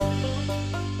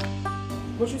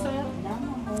What you saying?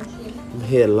 I'm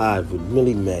here live with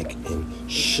Millie Mack and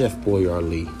Chef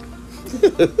Boyardee.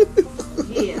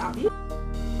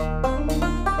 Yeah.